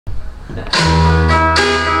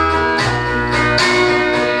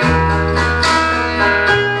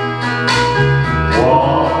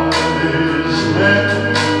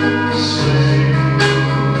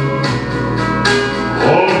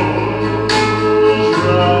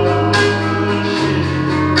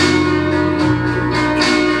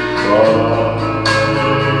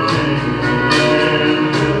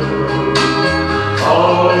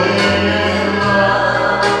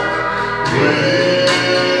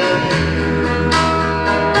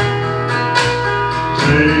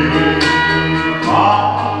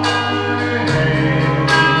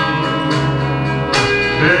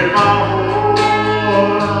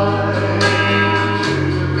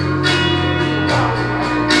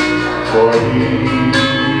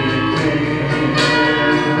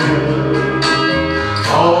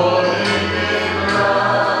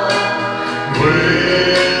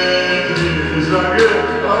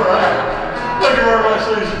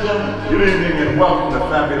Good evening and welcome to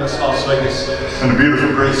fabulous Las Vegas and the beautiful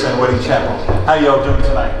Graceland Wedding Chapel. How y'all doing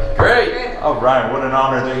tonight? Great. All right, what an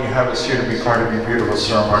honor that you have us here to be part of your beautiful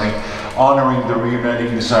ceremony, honoring the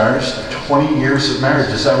reuniting desires. 20 years of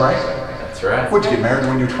marriage, is that right? That's right. What'd you get married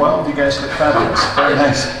when you were 12? You guys look fabulous. Very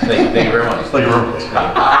nice. Thank you very much. Thank you very much.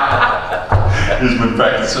 He's been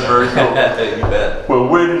practicing very cool. You bet. Well,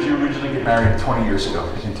 where did you originally get married 20 years ago?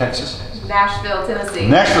 In Texas? Nashville, Tennessee.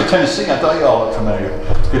 Nashville, Tennessee. I thought y'all looked familiar.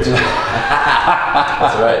 Good to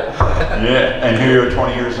That's right. Yeah, and here you are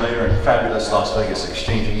 20 years later in fabulous Las Vegas,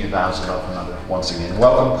 exchanging your vows of love for another once again.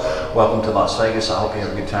 Welcome to Las Vegas. I hope you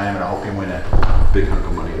have a good time, and I hope you win a big hunk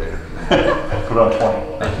of money later. Put on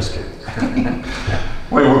 20. I'm just kidding.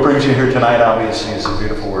 Well, what brings you here tonight, obviously, is a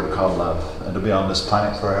beautiful word called love, and to be on this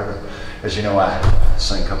planet forever. As you know, I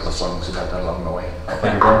sang a couple of songs about that along the way.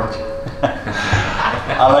 Thank you very much.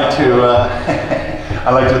 I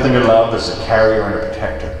like to think of love as a carrier and a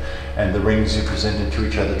protector, and the rings you presented to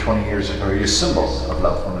each other 20 years ago are your symbol of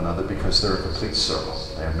love for one another because they're a complete circle.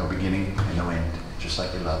 They have no beginning and no end, just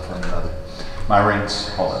like your love for one another. My rings,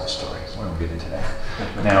 whole other story. We won't get into that.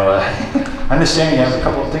 Now, I understand you have a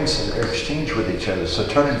couple of things to exchange with each other, so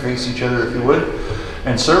turn and face each other if you would.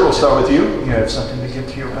 And sir, we'll start with you. You have something to give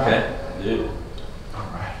to your vow. Okay. Yeah. All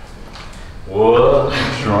right. What?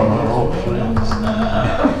 Drum roll, please.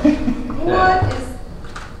 What is...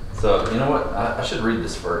 So, you know what? I should read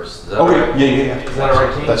this first. Is that Okay, right? yeah. Is that all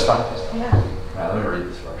right, King? That's fine. Yeah. All right, let me read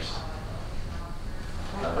this first.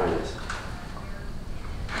 There it is.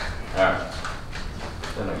 All right.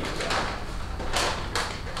 Then I'll get that.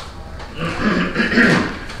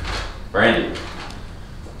 Brandi,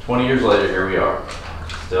 20 years later, here we are.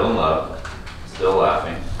 Still in love, still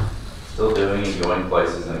laughing, still doing and going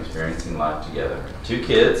places and experiencing life together. 2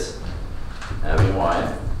 kids, Abby and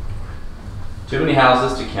Wyatt. Too many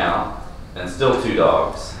houses to count, and still 2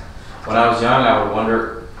 dogs. When I was young, I would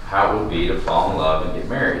wonder how it would be to fall in love and get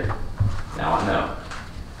married. Now I know.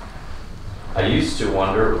 I used to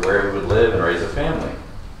wonder where we would live and raise a family.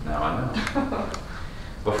 Now I know.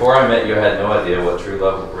 Before I met you, I had no idea what true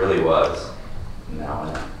love really was. Now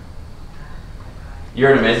I know.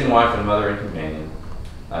 You're an amazing wife and mother and companion.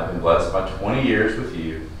 I've been blessed by 20 years with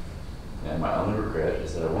you, and my only regret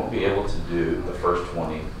is that I won't be able to do the first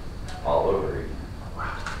 20 all over again.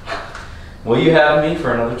 Will you have me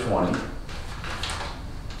for another 20?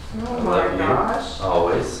 Oh I my love gosh. you,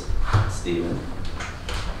 always, Stephen.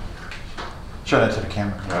 Show that to the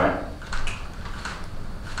camera. All right.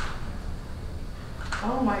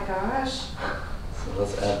 Oh my gosh. So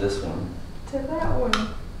let's add this one To that one.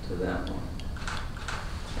 to that one.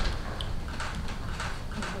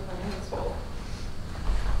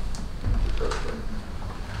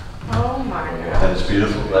 Oh my gosh. That is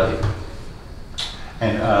beautiful. Love you.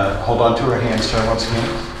 And hold on to her hand, sir, once again.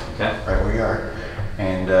 Okay. Right where you are.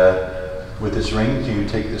 And with this ring, do you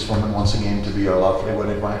take this woman once again to be your lawfully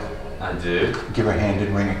wedded wife? I do. Give her hand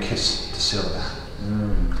and ring a kiss to seal the vow.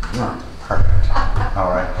 Mm. Perfect. All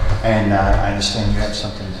right. And I understand you have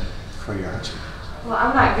something for your husband. Well,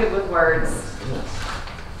 I'm not good with words,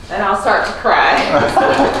 and I'll start to cry.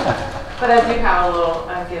 But I do have a little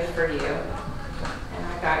gift for you, and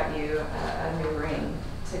I got you a new ring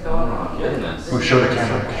to go along with. Goodness. Who showed the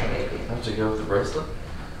camera? How'd you go with the bracelet?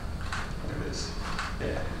 There it is.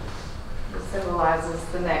 Yeah. It symbolizes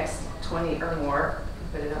the next 20 or more.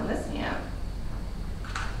 You put it on this hand.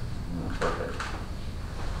 Oh, perfect.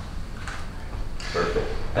 Perfect.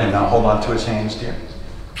 And now hold on to his hands, dear.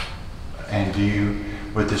 And do you,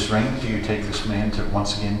 with this ring, do you take this man to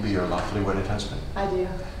once again be your lawfully wedded husband? I do.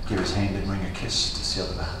 Give his hand and ring a kiss to seal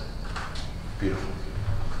the vow. Beautiful.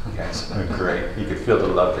 You guys are great. You could feel the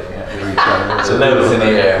love that you have for each other. The love is in the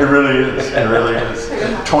air. It really is. It really is.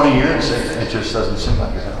 20 years, it just doesn't seem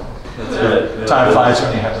like it. That's right. Time flies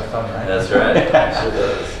when you have the fun, right? That's right. It sure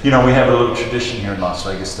does. You know, we have a little tradition here in Las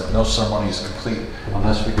Vegas that no ceremony is complete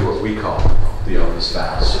unless we do what we call the Elvis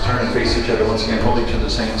vows. So turn and face each other once again, hold each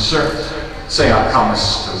other's hands. Sir, say I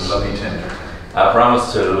promise to love you tender. I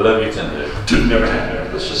promise to love you tender. To never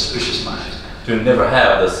have the suspicious mind. To never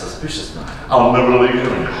have the suspicious mind. I'll never leave you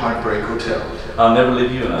in a heartbreak hotel. I'll never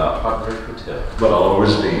leave you in a heartbreak hotel. But I'll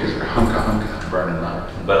always be your hunka burning light.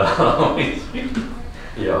 But I'll always be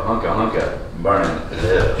your hunka burning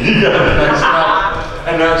hell. Yeah,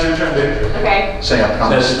 and now it's your turn, Dave. Okay. Say I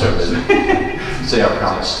promise That's to Say I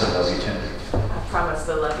promise to love you tender. I promise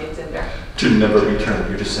to love you tender. To never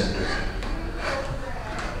return you to cinder.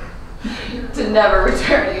 To never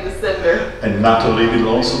return you to cinder. And not to leave you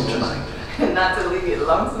lonesome tonight. And not to leave you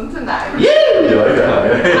lonesome tonight. You like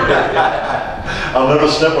that? I'll never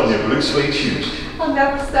step on your blue suede shoes. I'll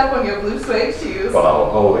never step on your blue suede shoes. But I'll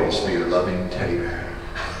always be your loving teddy bear.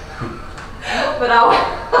 But I'll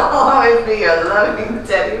always be your loving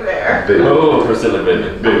teddy bear. Baby. Oh, Priscilla,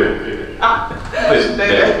 baby. Baby. Baby.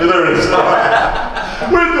 There it is.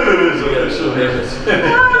 Where did it is?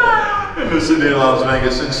 In the city of Las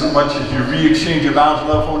Vegas, and so much as you re-exchange your vows of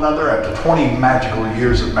love for one another after 20 magical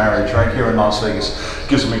years of marriage right here in Las Vegas,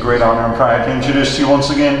 gives me great honor and pride to introduce to you once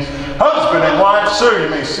again, husband and wife. Sir, you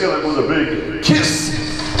may seal it with a big kiss.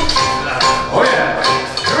 Oh yeah,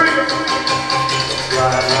 here we go.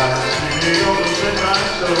 Ride, ride, singing on the midnight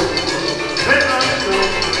show, midnight show,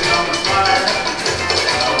 on the fire.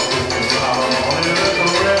 I'll only let the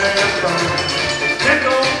red burn. Get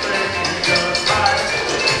those things we got fire.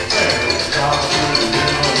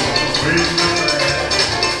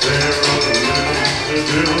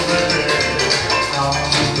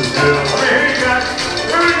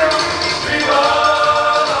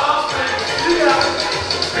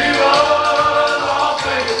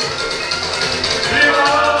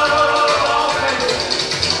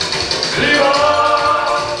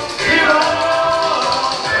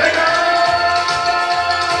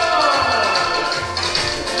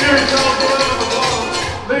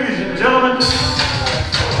 Ladies and gentlemen,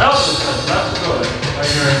 Elvis, that's good.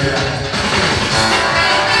 Right here.